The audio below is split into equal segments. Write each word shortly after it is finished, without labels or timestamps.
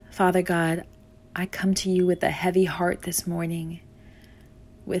Father God, I come to you with a heavy heart this morning,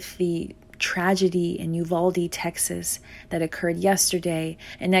 with the tragedy in Uvalde, Texas that occurred yesterday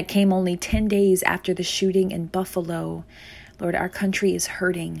and that came only 10 days after the shooting in Buffalo. Lord, our country is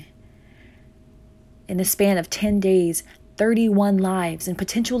hurting. In the span of 10 days, 31 lives, and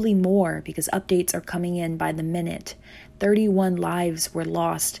potentially more because updates are coming in by the minute. 31 lives were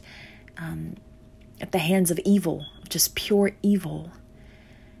lost at the hands of evil, just pure evil.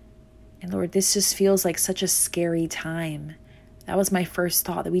 And Lord, this just feels like such a scary time. That was my first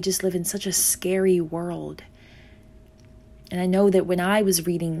thought, that we just live in such a scary world. And I know that when I was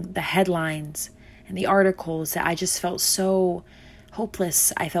reading the headlines and the articles, that I just felt so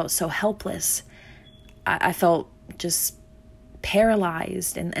hopeless. I felt so helpless. I felt just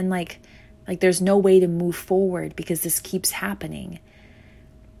paralyzed and like there's no way to move forward because this keeps happening.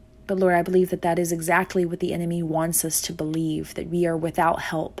 But Lord, I believe that is exactly what the enemy wants us to believe, that we are without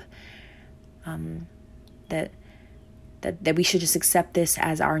help, that we should just accept this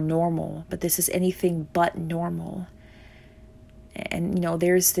as our normal, but this is anything but normal. And,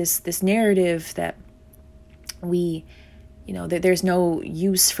 there's this narrative that that there's no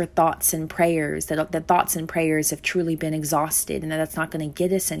use for thoughts and prayers, that thoughts and prayers have truly been exhausted and that's not going to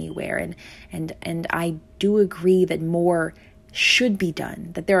get us anywhere. And I do agree that more should be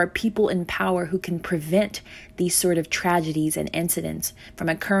done, that there are people in power who can prevent these sort of tragedies and incidents from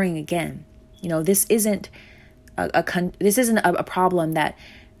occurring again. This isn't a problem that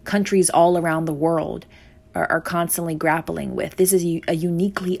countries all around the world are constantly grappling with. This is a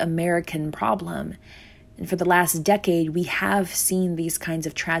uniquely American problem. And for the last decade, we have seen these kinds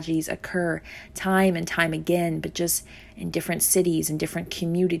of tragedies occur time and time again, but just in different cities, in different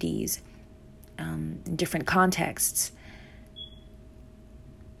communities, in different contexts.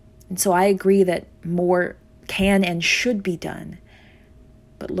 And so I agree that more can and should be done.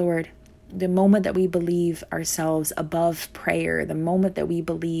 But Lord, the moment that we believe ourselves above prayer, the moment that we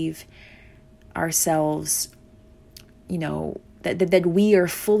believe ourselves, that we are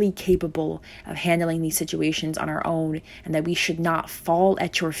fully capable of handling these situations on our own, and that we should not fall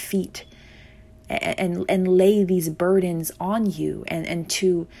at your feet and lay these burdens on you and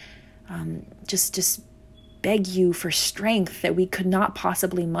to just beg you for strength that we could not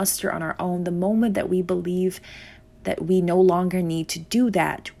possibly muster on our own. The moment that we believe that we no longer need to do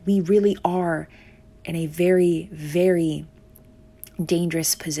that, we really are in a very, very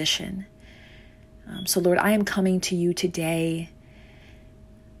dangerous position. So Lord, I am coming to you today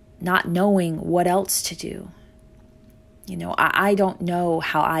not knowing what else to do. I don't know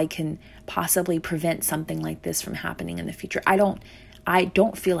how I can possibly prevent something like this from happening in the future. I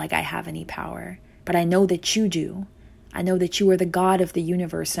don't feel like I have any power, but I know that you do. I know that you are the God of the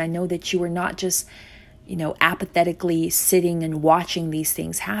universe. And I know that you are not just apathetically sitting and watching these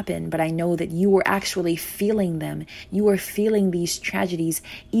things happen, but I know that you are actually feeling them. You are feeling these tragedies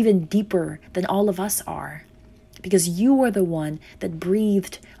even deeper than all of us are, because you are the one that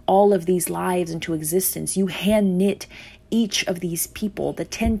breathed all of these lives into existence. You hand knit each of these people, the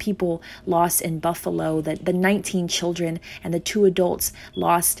 10 people lost in Buffalo, the 19 children and the 2 adults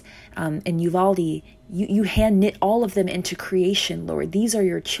lost in Uvalde. You hand knit all of them into creation, Lord. These are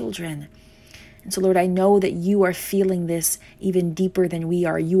your children. And so, Lord, I know that you are feeling this even deeper than we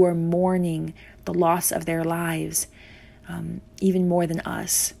are. You are mourning the loss of their lives even more than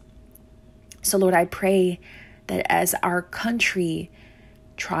us. So, Lord, I pray that as our country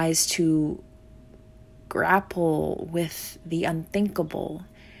tries to grapple with the unthinkable,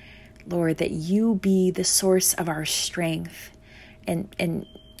 Lord, that you be the source of our strength. And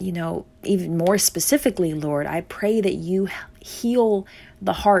even more specifically, Lord, I pray that you heal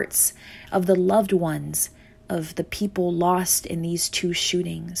the hearts of the loved ones of the people lost in these 2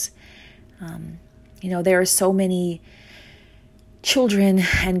 shootings. There are so many children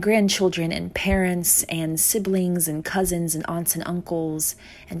and grandchildren and parents and siblings and cousins and aunts and uncles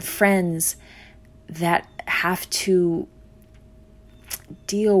and friends that have to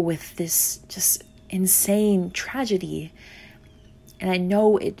deal with this just insane tragedy. And I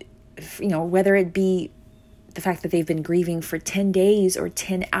know it, whether it be the fact that they've been grieving for 10 days or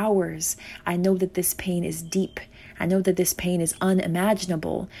 10 hours, I know that this pain is deep. I know that this pain is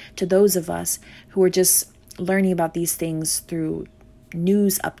unimaginable to those of us who are just learning about these things through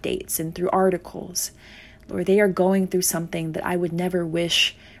news updates and through articles. Lord, they are going through something that I would never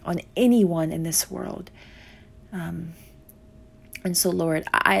wish on anyone in this world. And so, Lord,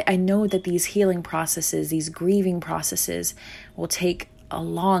 I know that these healing processes, these grieving processes will take a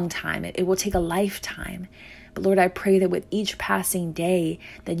long time. It will take a lifetime. But Lord, I pray that with each passing day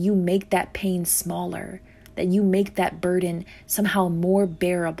that you make that pain smaller, that you make that burden somehow more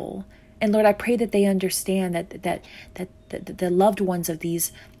bearable. And Lord, I pray that they understand that the loved ones of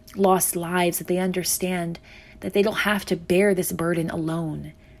these lost lives, that they understand that they don't have to bear this burden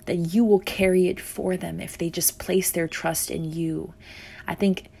alone, that you will carry it for them if they just place their trust in you. I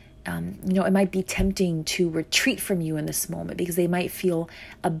think, it might be tempting to retreat from you in this moment because they might feel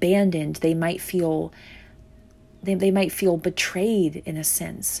abandoned. They might feel betrayed in a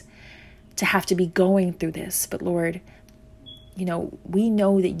sense to have to be going through this. But Lord, we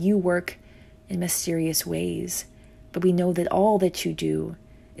know that you work in mysterious ways, but we know that all that you do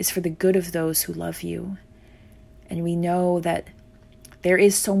is for the good of those who love you. And we know that there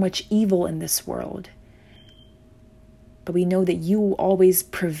is so much evil in this world, but we know that you will always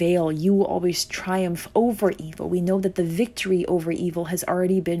prevail. You will always triumph over evil. We know that the victory over evil has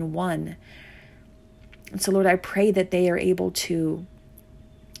already been won. And so, Lord, I pray that they are able to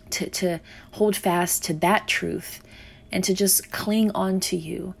hold fast to that truth and to just cling on to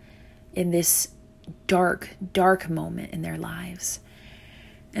you in this dark, dark moment in their lives.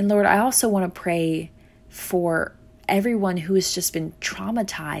 And Lord, I also want to pray for everyone who has just been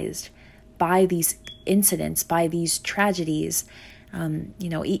traumatized by these incidents, by these tragedies,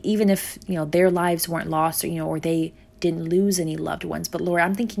 even if, their lives weren't lost or they didn't lose any loved ones. But Lord,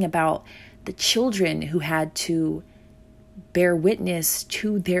 I'm thinking about the children who had to bear witness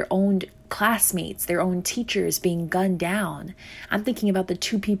to their own classmates, their own teachers being gunned down. I'm thinking about the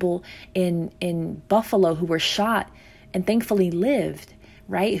 2 people in Buffalo who were shot and thankfully lived,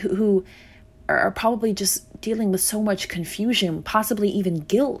 right? Who are probably just dealing with so much confusion, possibly even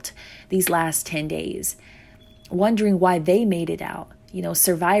guilt these last 10 days, wondering why they made it out.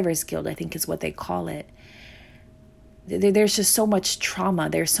 Survivor's guilt, I think is what they call it. There's just so much trauma.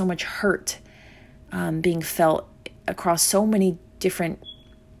 There's so much hurt being felt across so many different,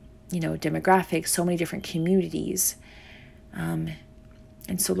 demographics, so many different communities. And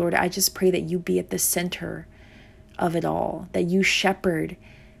so, Lord, I just pray that you be at the center of it all, that you shepherd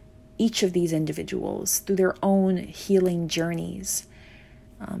each of these individuals through their own healing journeys.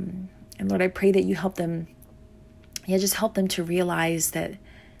 And Lord, I pray that you help them, just help them to realize that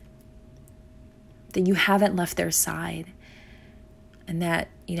you haven't left their side, and that,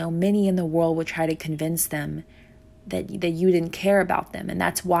 many in the world will try to convince them that you didn't care about them, and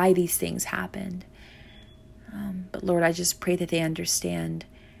that's why these things happened. But Lord, I just pray that they understand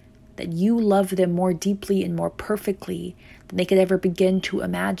that you love them more deeply and more perfectly than they could ever begin to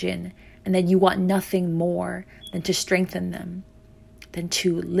imagine, and that you want nothing more than to strengthen them, than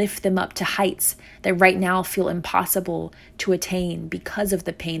to lift them up to heights that right now feel impossible to attain because of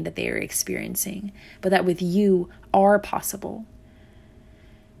the pain that they are experiencing, but that with you are possible.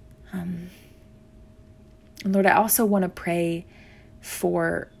 And Lord, I also want to pray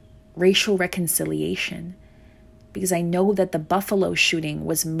for racial reconciliation, because I know that the Buffalo shooting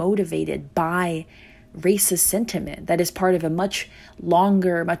was motivated by racist sentiment that is part of a much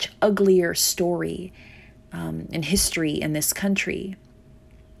longer, much uglier story in history in this country.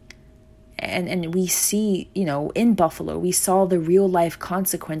 And we see, in Buffalo, we saw the real life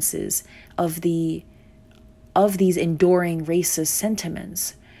consequences of these enduring racist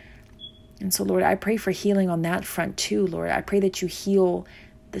sentiments. And so, Lord, I pray for healing on that front too, Lord. I pray that you heal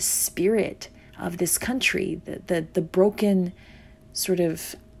the spirit of this country, the broken sort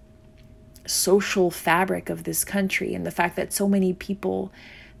of social fabric of this country, and the fact that so many people,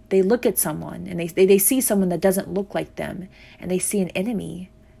 they look at someone and they see someone that doesn't look like them, and they see an enemy.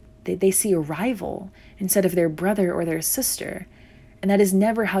 They see a rival instead of their brother or their sister. And that is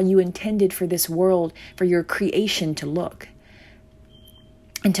never how you intended for this world, for your creation to look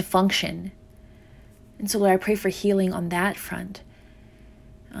and to function. And so, Lord, I pray for healing on that front.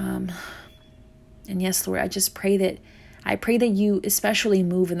 And yes, Lord, I pray that you especially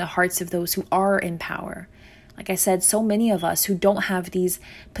move in the hearts of those who are in power. Like I said, so many of us who don't have these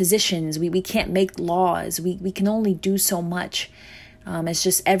positions, we can't make laws. We can only do so much as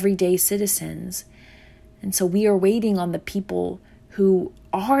just everyday citizens. And so we are waiting on the people who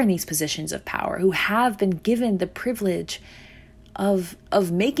are in these positions of power, who have been given the privilege of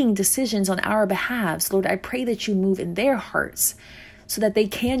making decisions on our behalves. Lord, I pray that you move in their hearts so that they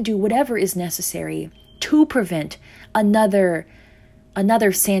can do whatever is necessary to prevent another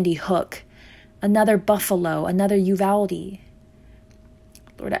Sandy Hook, another Buffalo, another Uvalde.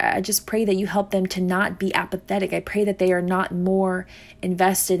 Lord, I just pray that you help them to not be apathetic. I pray that they are not more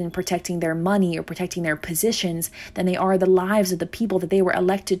invested in protecting their money or protecting their positions than they are the lives of the people that they were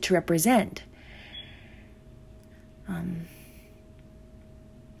elected to represent.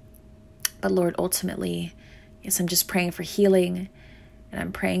 But Lord, ultimately, yes, I'm just praying for healing And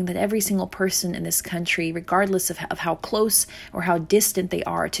I'm praying that every single person in this country, regardless of how close or how distant they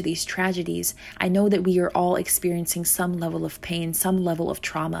are to these tragedies, I know that we are all experiencing some level of pain, some level of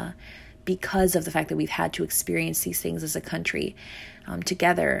trauma, because of the fact that we've had to experience these things as a country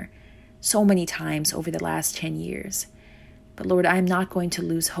together so many times over the last 10 years. But Lord, I'm not going to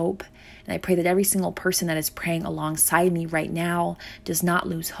lose hope. And I pray that every single person that is praying alongside me right now does not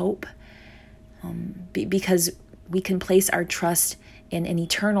lose hope, because we can place our trust in an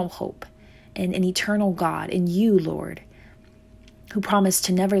eternal hope, in an eternal God, in you, Lord, who promised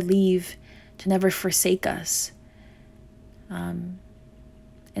to never leave, to never forsake us,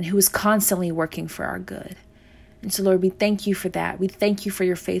 and who is constantly working for our good. And so, Lord, we thank you for that. We thank you for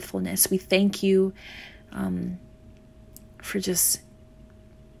your faithfulness. We thank you for just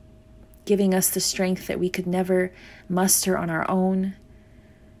giving us the strength that we could never muster on our own.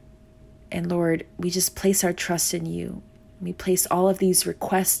 And Lord, we just place our trust in you. We place all of these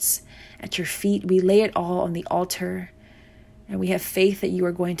requests at your feet. We lay it all on the altar. And we have faith that you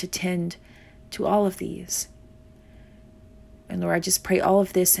are going to tend to all of these. And Lord, I just pray all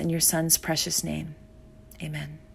of this in your Son's precious name. Amen.